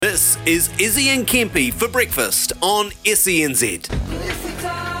This is Izzy and Kempy for breakfast on SENZ.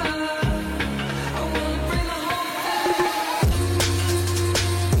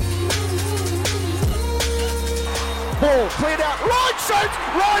 Ball cleared out, Ryan shoots,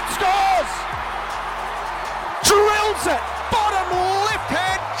 Ryan scores! Drills it, bottom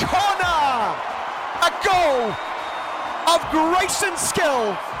left-hand corner! A goal of grace and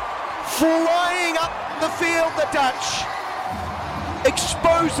skill, flying up the field, the Dutch,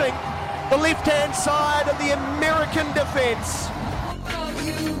 exposing the left-hand side of the American defence.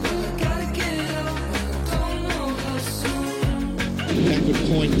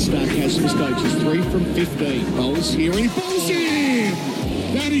 100-point Starcastle Stokes is 3 from 15. Bowls here and he bowls him!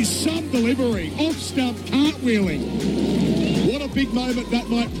 That is some delivery. Off stump, cartwheeling. What a big moment that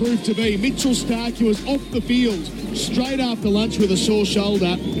might prove to be. Mitchell Stark, was off the field straight after lunch with a sore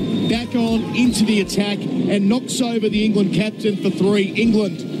shoulder, back on into the attack and knocks over the England captain for 3.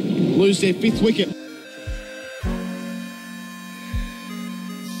 England lose their 5th wicket.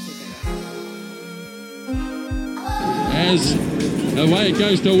 As away it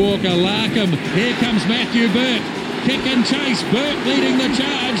goes to Walker Larkham. Here comes Matthew Burke. Kick and chase. Burke leading the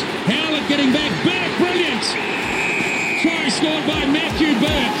charge. Howlett getting back. Burke, brilliant! Try scored by Matthew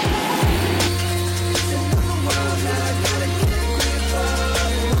Burke.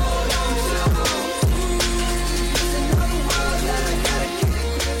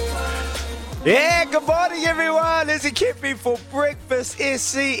 Yeah, good morning everyone. Izzy Kempy for breakfast,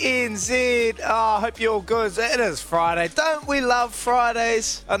 SENZ. I hope you're all good. It is Friday. Don't we love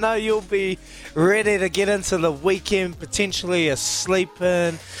Fridays? I know you'll be ready to get into the weekend, potentially a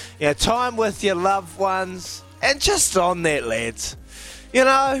sleep-in, time with your loved ones. And just on that, lads,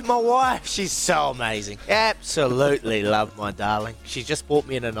 my wife, she's so amazing. Absolutely love my darling. She just bought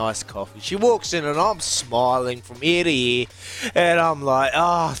me in a nice coffee. She walks in and I'm smiling from ear to ear. And I'm like,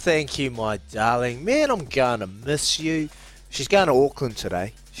 oh, thank you, my darling. Man, I'm going to miss you. She's going to Auckland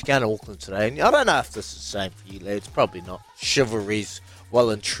today. And I don't know if this is the same for you, lads. Probably not. Chivalry's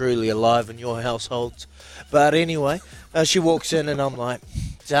well and truly alive in your households. But anyway, she walks in and I'm like,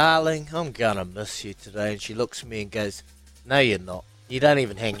 darling, I'm going to miss you today. And she looks at me and goes, no, you're not. You don't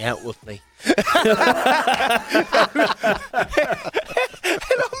even hang out with me. And I'm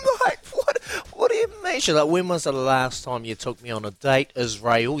like, what do you mean? She's like, when was the last time you took me on a date,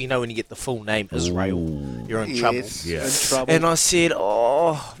 Israel? You know when you get the full name, Israel, you're in trouble. Yeah. In trouble. And I said,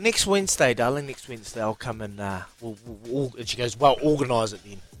 oh, next Wednesday, darling, I'll come and, and she goes, well, organise it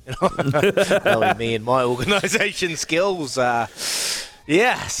then. Knowing me and my organisation skills. So...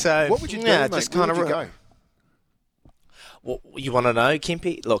 What would you do, mate? Just Where kind would you go? What you want to know,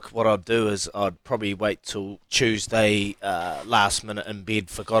 Kempy? Look, what I'd do is I'd probably wait till Tuesday, last minute in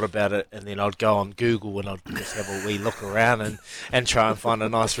bed, forgot about it, and then I'd go on Google and I'd just have a wee look around and try and find a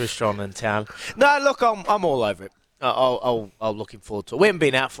nice restaurant in town. No, look, I'm all over it. I'll looking forward to it. We haven't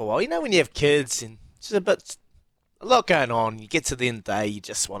been out for a while. You know when you have kids and just a lot going on. You get to the end of the day, you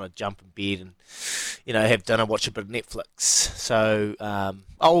just want to jump in bed and, have dinner, watch a bit of Netflix. So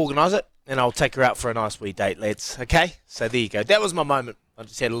I'll organise it. And I'll take her out for a nice wee date, lads. Okay? So there you go. That was my moment. I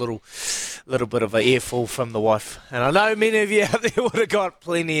just had a little bit of an earful from the wife. And I know many of you out there would have got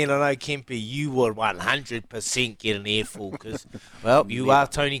plenty. And I know, Kempy, you would 100% get an earful because, well, you are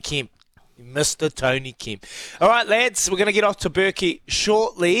Tony Kemp. Mr. Tony Kemp. All right, lads, we're going to get off to Burke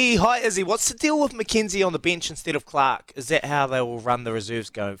shortly. Hi, Izzy. What's the deal with Mackenzie on the bench instead of Clark? Is that how they will run the reserves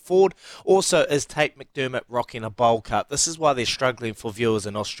going forward? Also, is Tate McDermott rocking a bowl cut? This is why they're struggling for viewers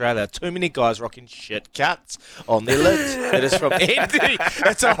in Australia. Too many guys rocking shit cuts on their lids. It is from Andy.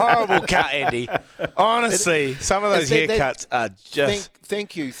 It's a horrible cut, Andy. Honestly, some of those haircuts are just...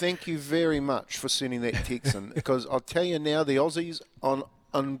 Thank you very much for sending that text in, because I'll tell you now, the Aussies on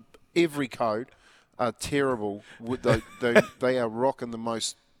every code are terrible. They are rocking the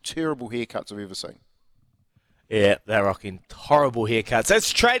most terrible haircuts I've ever seen. Yeah, they're rocking horrible haircuts.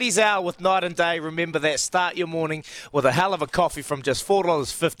 It's Tradies Hour with Night and Day. Remember that. Start your morning with a hell of a coffee from just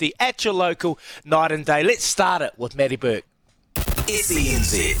 $4.50 at your local Night and Day. Let's start it with Matty Burke.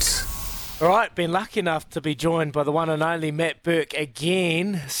 SENZ. All right, been lucky enough to be joined by the one and only Matt Burke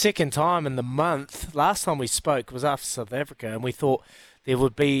again. Second time in the month. Last time we spoke was after South Africa, and we thought there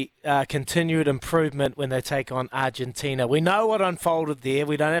would be continued improvement when they take on Argentina. We know what unfolded there.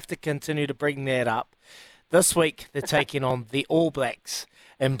 We don't have to continue to bring that up. This week, they're taking on the All Blacks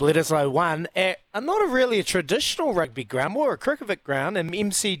in Bledisloe 1 at not really a traditional rugby ground, more a cricket ground in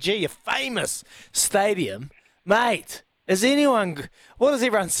MCG, a famous stadium. Mate, what is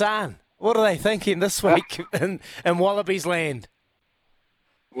everyone saying? What are they thinking this week in Wallabies land?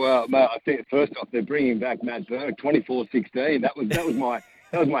 Well, mate, I think first off, they're bringing back Matt Burke, 24-16. That was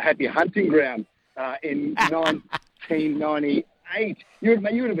That was my happy hunting ground in 1998. You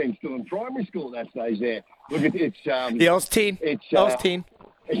would have been still in primary school at that stage there. Look, it's... Yeah, I was 10. I was 10.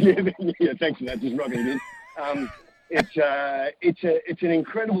 Yeah, thanks for that, just rubbing it in. It's an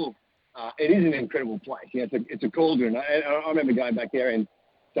incredible... it is an incredible place. You know, it's a cauldron. I remember going back there, and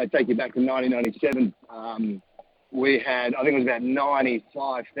so I take you back to 1997. We had, I think it was about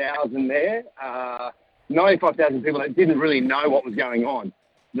 95,000 there. 95,000 people that didn't really know what was going on.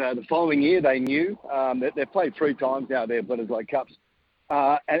 The following year, they knew. They played 3 times now, their Bledisloe Cups.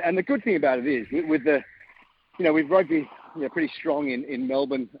 And the good thing about it is, with rugby, pretty strong in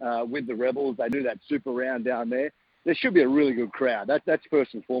Melbourne with the Rebels. They do that super round down there. There should be a really good crowd. That's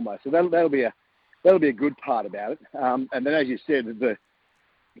first and foremost. So that'll be a good part about it. And then, as you said, the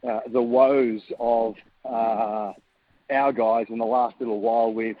woes of our guys in the last little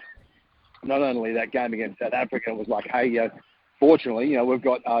while with not only that game against South Africa, it was like, hey, fortunately, we've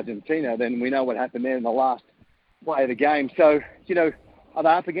got Argentina. Then we know what happened there in the last play of the game. So, are they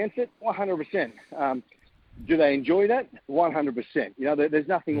up against it? 100%. Do they enjoy that? 100%. There's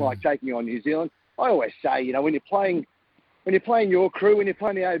nothing like taking on New Zealand. I always say, when you're playing your crew, when you're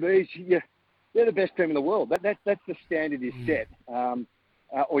playing the ABs, they're the best team in the world. That's the standard you set, or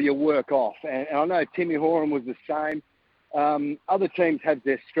you work off. And I know Timmy Horan was the same. Other teams have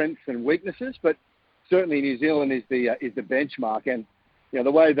their strengths and weaknesses, but certainly New Zealand is the benchmark. And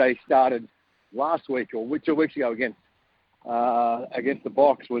the way they started last week or 2 weeks ago against the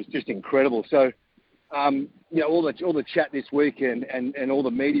Box was just incredible. So all the chat this week and all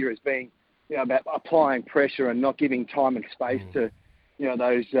the media has been about applying pressure and not giving time and space to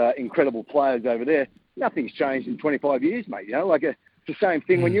those incredible players over there. Nothing's changed in 25 years, mate. It's the same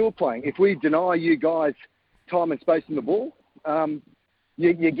thing when you were playing. If we deny you guys time and space in the ball,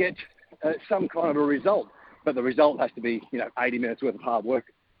 you get some kind of a result. But the result has to be 80 minutes worth of hard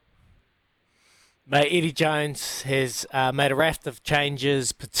work. Mate, Eddie Jones has made a raft of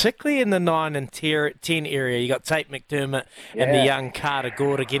changes, particularly in the 9 and 10 area. You got Tate McDermott and the young Carter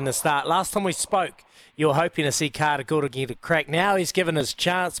Gorda getting the start. Last time we spoke, you were hoping to see Carter Gorda get a crack. Now he's given his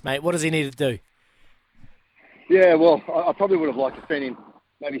chance, mate. What does he need to do? Yeah, well, I probably would have liked to see him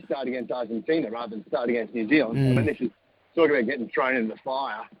maybe start against Argentina rather than start against New Zealand. I mean, this is talking about getting thrown into the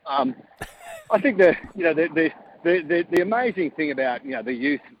fire. I think the amazing thing about the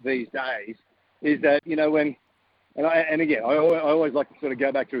youth these days is that, again, I always like to sort of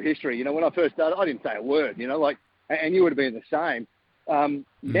go back through history. When I first started, I didn't say a word, and you would have been the same.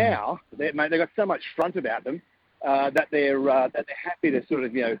 Now, they've got so much front about them that they're happy to sort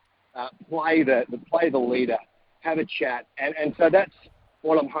of, play the leader, have a chat. And so that's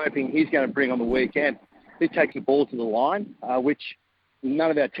what I'm hoping he's going to bring on the weekend. He takes the ball to the line, which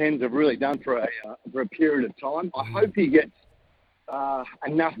none of our 10s have really done for a period of time. I hope he gets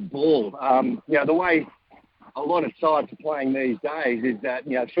enough ball. The way a lot of sides are playing these days is that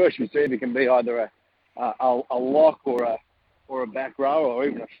first receiver can be either a lock or a back row or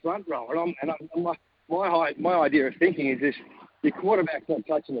even a front row. And my idea of thinking is this: your quarterback's not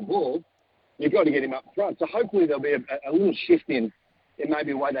touching the ball, you've got to get him up front. So hopefully there'll be a little shift in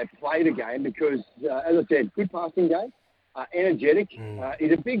maybe the way they play the game because, as I said, good passing game, energetic.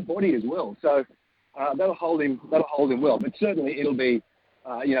 He's a big body as well. So. That'll hold him well, but certainly it'll be,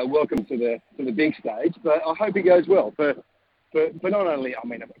 welcome to the big stage. But I hope he goes well. For not only,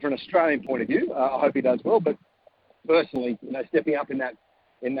 from an Australian point of view, I hope he does well. But personally, stepping up in that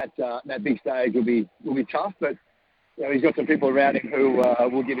big stage will be tough. But he's got some people around him who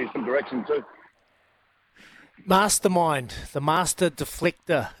will give him some direction too. Mastermind, the master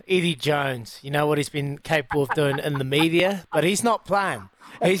deflector, Eddie Jones. You know what he's been capable of doing in the media, but he's not playing.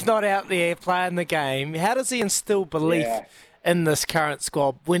 He's not out there playing the game. How does he instill belief in this current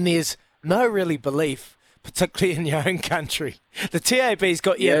squad when there's no really belief, particularly in your own country? The TAB's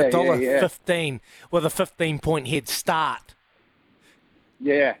got you at $1.15 with a 15-point head start.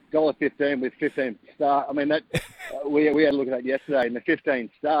 Yeah, $1.15 with 15 start. I mean, that we had a look at that yesterday, and the 15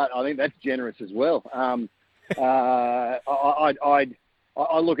 start, I think that's generous as well. I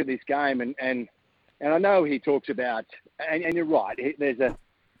look at this game and I know he talks about, and you're right, there's a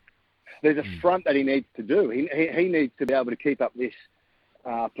front that he needs to do. He needs to be able to keep up this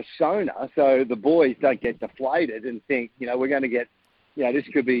persona so the boys don't get deflated and think, we're going to get, this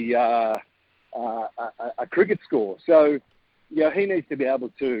could be a cricket score. So, he needs to be able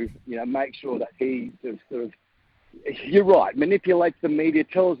to, make sure that he sort of, you're right, manipulates the media,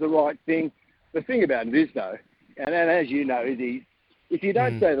 tells the right thing. The thing about it is, though, and as you know, if you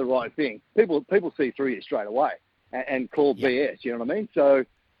don't say the right thing, people see through you straight away and call BS. You know what I mean? So,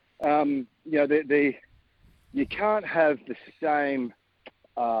 you can't have the same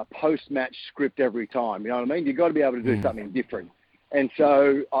post-match script every time. You know what I mean? You've got to be able to do something different. And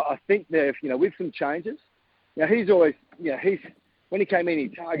so I think that, with some changes, he's always, when he came in, he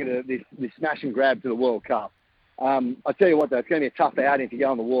targeted this smash and grab to the World Cup. I tell you what, though, it's going to be a tough outing if you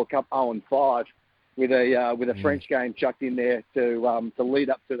go on the World Cup 0-5 with a French game chucked in there to lead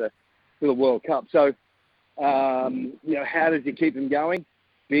up to the World Cup. So, how does he keep him going?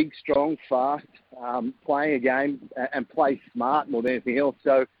 Big, strong, fast, playing a game and play smart more than anything else.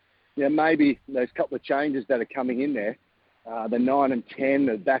 So, maybe those couple of changes that are coming in there, the 9 and 10,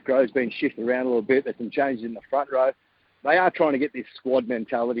 the back row's been shifted around a little bit. There's some changes in the front row. They are trying to get this squad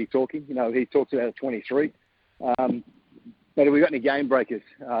mentality talking. He talks about a 23. But have we got any game breakers?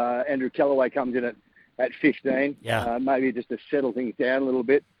 Andrew Kellaway comes in at 15. Yeah. Maybe just to settle things down a little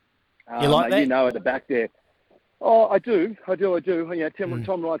bit. You like that? At the back there. Oh, I do.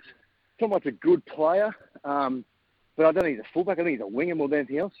 Tom Wright's a good player, but I don't think he's a fullback. I think he's a winger more than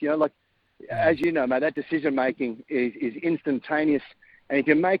anything else. As you know, mate, that decision-making is instantaneous. And if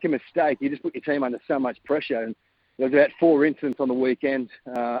you make a mistake, you just put your team under so much pressure. And there was about 4 incidents on the weekend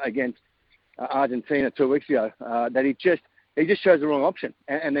against Argentina 2 weeks ago that he just chose the wrong option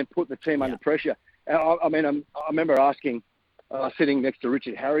and then put the team under pressure. I remember asking, sitting next to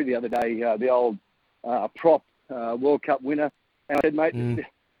Richard Harry the other day, the old prop World Cup winner, and I said, mate,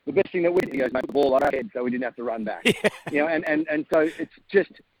 the best thing that we did, he goes, mate, the ball on our head so we didn't have to run back. And so it's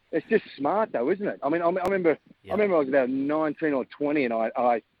just smart though, isn't it? I remember I was about 19 or 20 and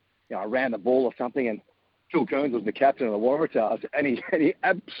I ran the ball or something, and Phil Kearns was the captain of the Waratahs, and he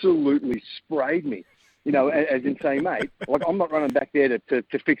absolutely sprayed me, as in saying, mate, I'm not running back there to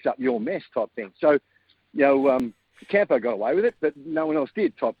fix up your mess type thing. So, Campo got away with it, but no one else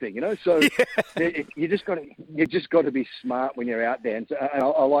did type thing, So you just got to be smart when you're out there, and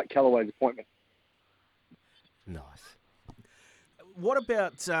I like Callaway's appointment. Nice. What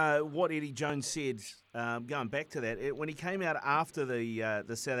about what Eddie Jones said, going back to that, when he came out after the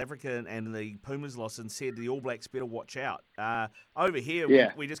South Africa and the Pumas loss and said the All Blacks better watch out? Over here,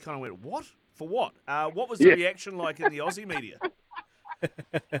 we just kind of went, what? For what? What was the reaction like in the Aussie media?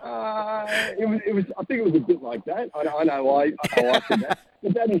 It was. I think it was a bit like that. I know I said that,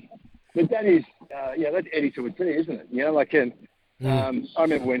 but that is that's Eddie to a T, isn't it? I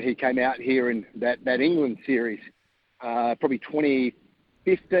remember when he came out here in that England series, probably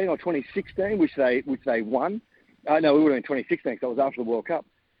 2015 or 2016, which they won. No, we would have been 2016 because that was after the World Cup,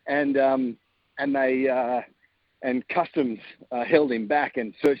 and Customs held him back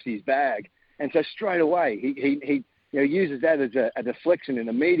and searched his bag, and so straight away he uses that as a deflection in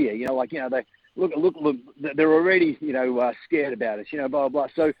the media. They look, they're already scared about us. Blah blah.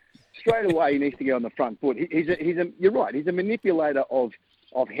 So straight away he needs to get on the front foot. You're right. He's a manipulator of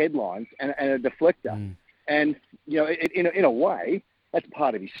headlines and a deflector. And in a way that's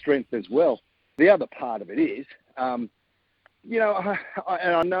part of his strength as well. The other part of it is, and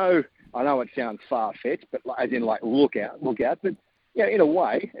I know it sounds far fetched, but as in like look out. But in a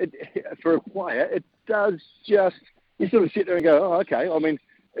way, for a player, it does just. You sort of sit there and go, oh, okay. I mean,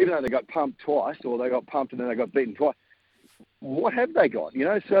 even though they got pumped twice, or they got pumped and then they got beaten twice, what have they got?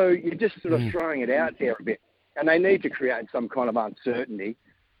 So you're just sort of throwing it out there a bit. And they need to create some kind of uncertainty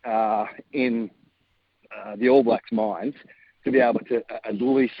in the All Blacks' minds to be able to at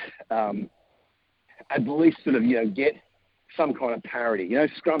least sort of, get some kind of parity.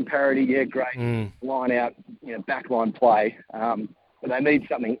 Scrum parity, great. Line out, backline play. But they need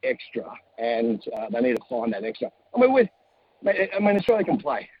something extra, and they need to find that extra. Australia can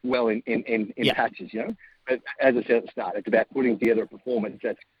play well in patches, But as I said at the start, it's about putting together a performance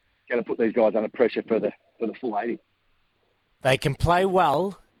that's going to put these guys under pressure for the full 80. They can play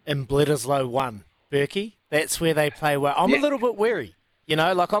well in Bledisloe 1, Burke. That's where they play well. I'm a little bit wary.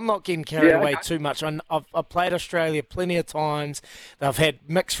 I'm not getting carried away too much. I've played Australia plenty of times. They've had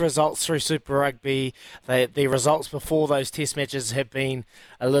mixed results through Super Rugby. The results before those test matches have been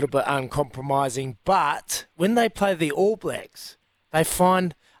a little bit uncompromising. But when they play the All Blacks, they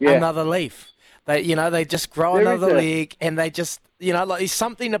find another leaf. They just grow another leg, and they just, there's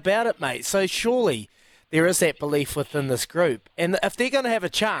something about it, mate. So surely there is that belief within this group. And if they're going to have a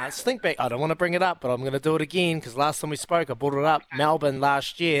chance, think back, I don't want to bring it up, but I'm going to do it again because last time we spoke, I brought it up. Melbourne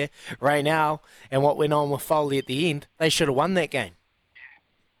last year, Raynell, and what went on with Foley at the end, they should have won that game.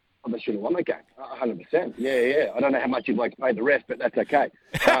 They should have won that game, 100%. Yeah. I don't know how much you'd like to pay the rest, but that's okay.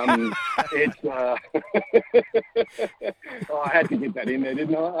 I had to get that in there,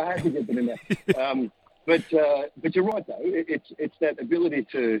 didn't I? I had to get that in there. But you're right, though. It's that ability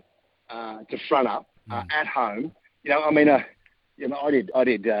to front up at home. you know, I did.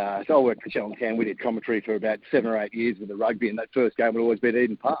 So I worked for Channel 10. We did commentary for about 7 or 8 years with the rugby, and that first game would always be at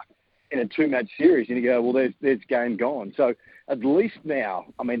Eden Park in a 2-match series. And you go, well, there's game gone. So at least now,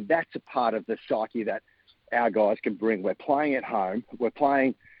 I mean, that's a part of the psyche that our guys can bring. We're playing at home. We're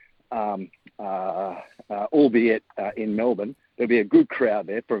playing, albeit in Melbourne. There'll be a good crowd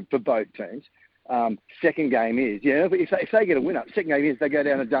there for both teams. Second game is, you know, if they get a win-up, second game is they go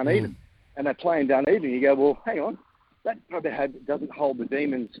down to Dunedin and they play in Dunedin. You go, well, hang on. That probably doesn't hold the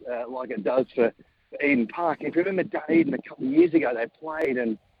demons like it does for Eden Park. If you remember Dunedin a couple of years ago, they played,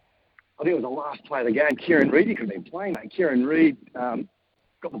 and I think it was the last play of the game. Kieran Reid could have been playing, mate. Kieran Reid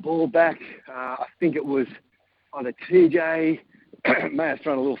got the ball back. I think it was either TJ may have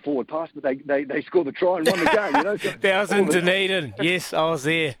thrown a little forward pass, but they scored the try and won the game. You know, so that was in Dunedin. Yes, I was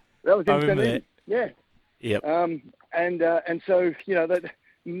there. That was in Dunedin. Yeah. Yep. And so you know that.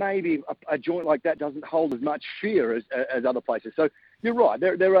 Maybe a joint like that doesn't hold as much fear as other places. So you're right.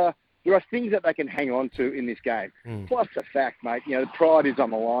 There are things that they can hang on to in this game. Plus the fact, mate, you know, pride is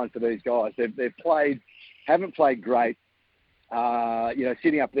on the line for these guys. Haven't played great. You know,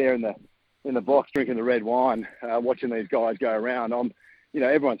 sitting up there in the box drinking the red wine, watching these guys go around. You know,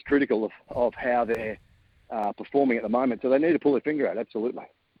 everyone's critical of how they're performing at the moment. So they need to pull their finger out. Absolutely.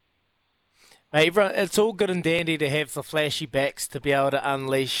 Mate, it's all good and dandy to have the flashy backs to be able to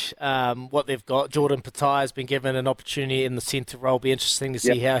unleash what they've got. Jordan Patai has been given an opportunity in the centre role. Be interesting to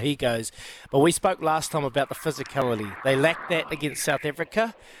see how he goes. But we spoke last time about the physicality. They lacked that against South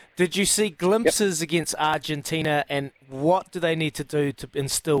Africa. Did you see glimpses against Argentina, and what do they need to do to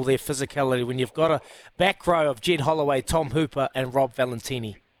instill their physicality when you've got a back row of Jed Holloway, Tom Hooper and Rob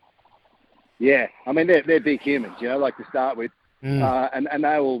Valentini? Yeah, I mean, they're big humans, you know, like to start with. And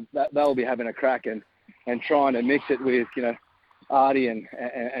they'll be having a crack and trying to mix it with, you know, Artie and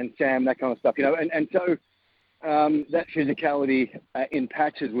Sam, that kind of stuff, you know. And so that physicality in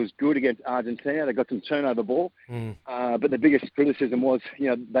patches was good against Argentina. They got some turnover ball. But the biggest criticism was, you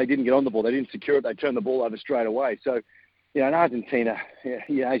know, they didn't get on the ball. They didn't secure it. They turned the ball over straight away. So, you know, in Argentina,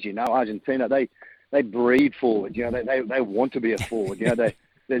 as you know, Argentina, they breed forward. You know, they want to be a forward. You know,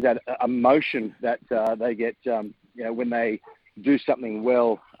 there's that emotion that they get, you know, when they do something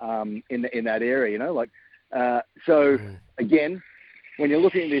well in that area, you know, like so. Again, when you're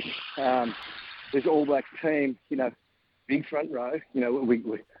looking at this All Blacks team, you know, big front row, you know,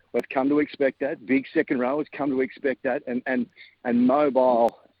 we've come to expect that. Big second row has come to expect that, and a mobile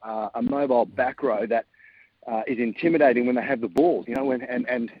back row that is intimidating when they have the ball, you know,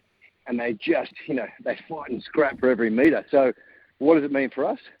 and they just, you know, they fight and scrap for every metre. So, what does it mean for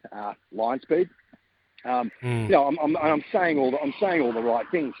us? Line speed. You know, I'm saying all the right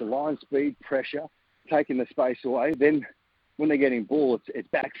things. So line speed, pressure, taking the space away. Then when they're getting ball, it's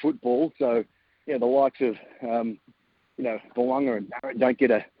back football. So, you know, the likes of you know, Belunga and Barrett don't get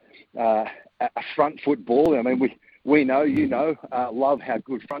a front foot ball. I mean, we know, you know, love how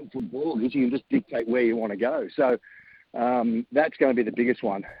good front foot ball is. You can just dictate where you want to go. So that's going to be the biggest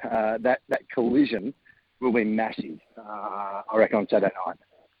one. That collision will be massive, I reckon, on Saturday night.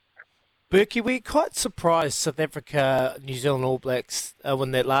 Burke, we're quite surprised, South Africa, New Zealand All Blacks,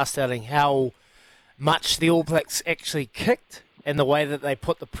 when that last outing, how much the All Blacks actually kicked and the way that they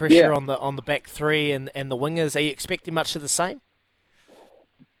put the pressure on the back three and the wingers. Are you expecting much of the same?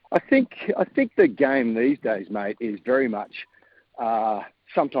 I think the game these days, mate, is very much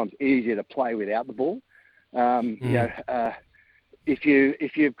sometimes easier to play without the ball. You know,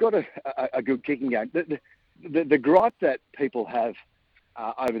 if you've got a good kicking game, the gripe that people have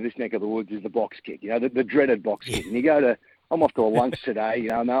over this neck of the woods is the box kick, you know, the dreaded box kick. And you go to, I'm off to a lunch today, you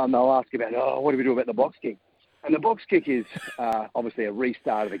know, and they'll ask about, what do we do about the box kick? And the box kick is obviously a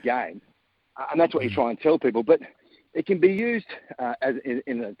restart of the game, and that's what you try and tell people. But it can be used as in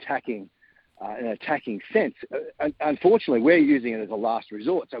an attacking sense. Unfortunately, we're using it as a last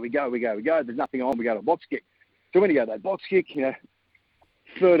resort. So we go. There's nothing on. We go to a box kick. So when you go to that box kick, you know,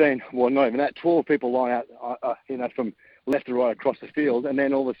 12 people line out, you know, from left to right across the field, and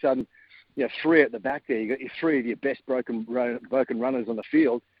then all of a sudden, you know, 3 at the back there. You got your 3 of your best broken runners on the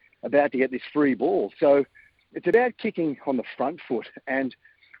field about to get this free ball. So it's about kicking on the front foot, and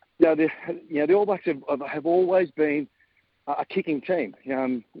the All Blacks have always been a kicking team.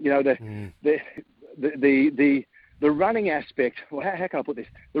 You know, the running aspect. Well, how can I put this?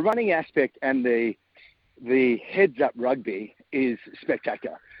 The running aspect and the heads up rugby is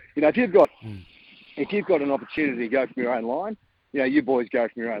spectacular. You know, if you've got an opportunity to go from your own line, you know, you boys go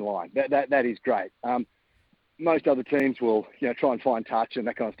from your own line. That is great. Most other teams will, you know, try and find touch and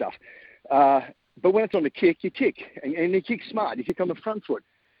that kind of stuff. But when it's on the kick, you kick, and you kick smart. You kick on the front foot.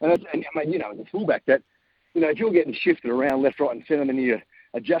 And I mean, you know, as a fullback, that if you're getting shifted around left, right and centre, then you're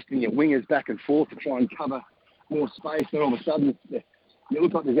adjusting your wingers back and forth to try and cover more space, then all of a sudden you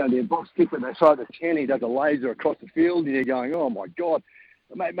look like there's going to be a box kick when they try the 10, he does a laser across the field, and you're going, oh my God.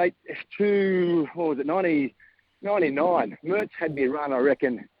 Mate, what was it, 99, Mertz had me run, I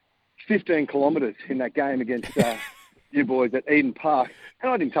reckon, 15 kilometres in that game against you boys at Eden Park,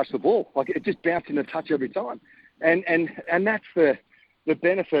 and I didn't touch the ball. Like, it just bounced in the touch every time. And that's the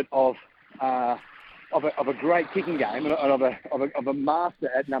benefit of a great kicking game and of a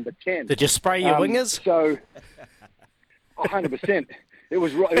master at number 10. Did you spray your wingers? So, 100%. It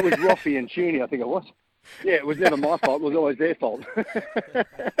was Roffey and Tuny, I think it was. Yeah, it was never my fault. It was always their fault.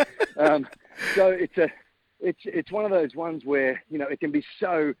 So it's one of those ones where it can be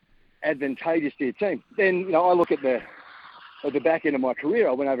so advantageous to your team. Then I look at the back end of my career.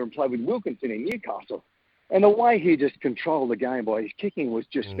 I went over and played with Wilkinson in Newcastle, and the way he just controlled the game by his kicking was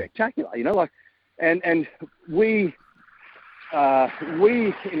just spectacular. And we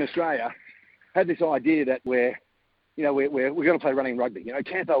in Australia had this idea that we're going to play running rugby.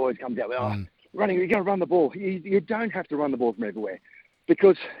 Campo always comes out with, running, you're going to run the ball. You don't have to run the ball from everywhere,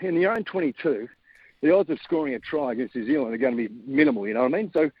 because in your own 22, the odds of scoring a try against New Zealand are going to be minimal, you know what I mean?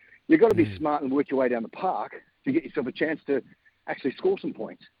 So you've got to be smart and work your way down the park to get yourself a chance to actually score some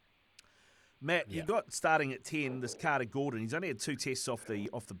points. Matt, you've got starting at 10 this Carter Gordon. He's only had 2 tests off the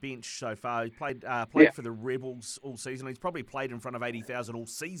bench so far. He played for the Rebels all season. He's probably played in front of 80,000 all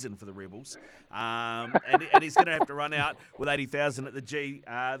season for the Rebels. And he's going to have to run out with 80,000 at the G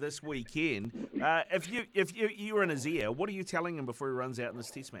this weekend. If you were in his ear, what are you telling him before he runs out in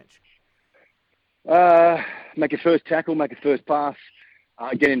this test match? Make a first tackle, make a first pass,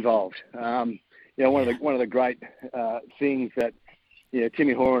 get involved. One of the great things that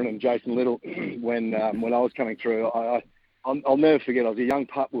Timmy Horan and Jason Little, when I was coming through, I'll never forget. I was a young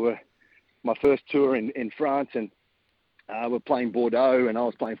pup. We were my first tour in France, and we're playing Bordeaux, and I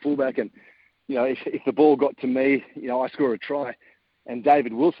was playing fullback. And if the ball got to me, I score a try, and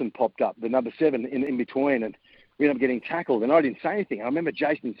David Wilson popped up, the number 7 in between, and we ended up getting tackled. And I didn't say anything. I remember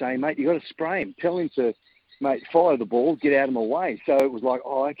Jason saying, "Mate, you got to spray him. Tell him to, mate, follow the ball, get out of my way." So it was like,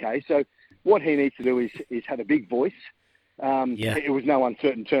 oh, okay. So what he needs to do is have a big voice. It was no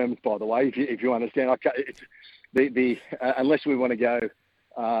uncertain terms, by the way, if you understand. Unless we want to go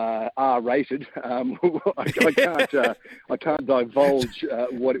R-rated, I can't divulge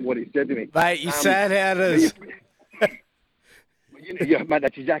what he said to me. Mate, you said how it is. Mate,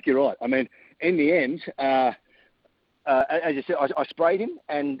 that's exactly right. I mean, in the end, as you said, I sprayed him,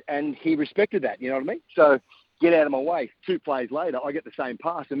 and he respected that. You know what I mean? So get out of my way. 2 plays later, I get the same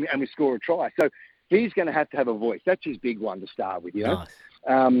pass, and we score a try. So he's going to have a voice. That's his big one to start with, Nice.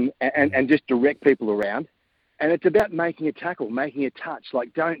 And just direct people around. And it's about making a tackle, making a touch.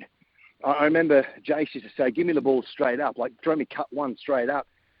 I remember Jace used to say, give me the ball straight up, throw me cut one straight up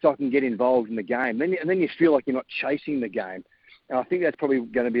so I can get involved in the game. And then you feel like you're not chasing the game. And I think that's probably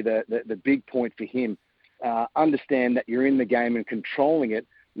going to be the big point for him. Understand that you're in the game and controlling it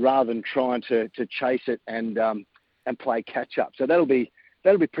rather than trying to chase it and play catch up. So that'll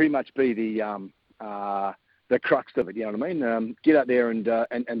pretty much be the crux of it, you know what I mean? Get out there and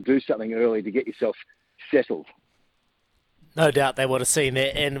do something early to get yourself settled. No doubt they would have seen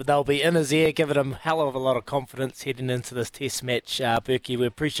that, and they'll be in his ear, giving him a hell of a lot of confidence heading into this test match. Burke, we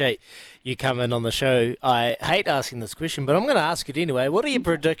appreciate you coming on the show. I hate asking this question, but I'm going to ask it anyway. What are your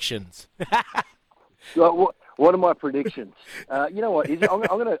predictions? What are my predictions? You know what? I'm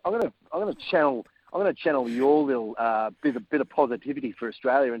going to channel your little bit of positivity for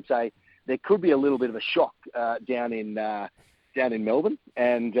Australia and say there could be a little bit of a shock down in Melbourne,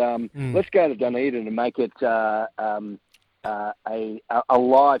 and let's go to Dunedin and make it a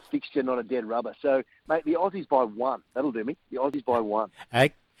live fixture, not a dead rubber. So, mate, the Aussies by 1. That'll do me. The Aussies by 1.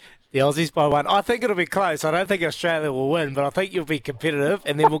 Hey, the Aussies by 1. I think it'll be close. I don't think Australia will win, but I think you'll be competitive,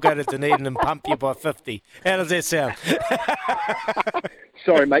 and then we'll go to Dunedin and pump you by 50. How does that sound?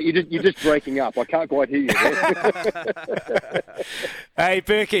 Sorry, mate. You're just breaking up. I can't quite hear you. Hey,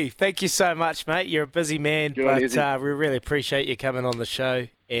 Burke, thank you so much, mate. You're a busy man, Good but we really appreciate you coming on the show,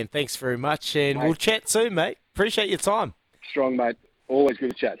 and thanks very much. And mate, we'll chat soon, mate. Appreciate your time. Strong, mate. Always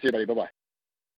good to chat. See you, buddy. Bye-bye.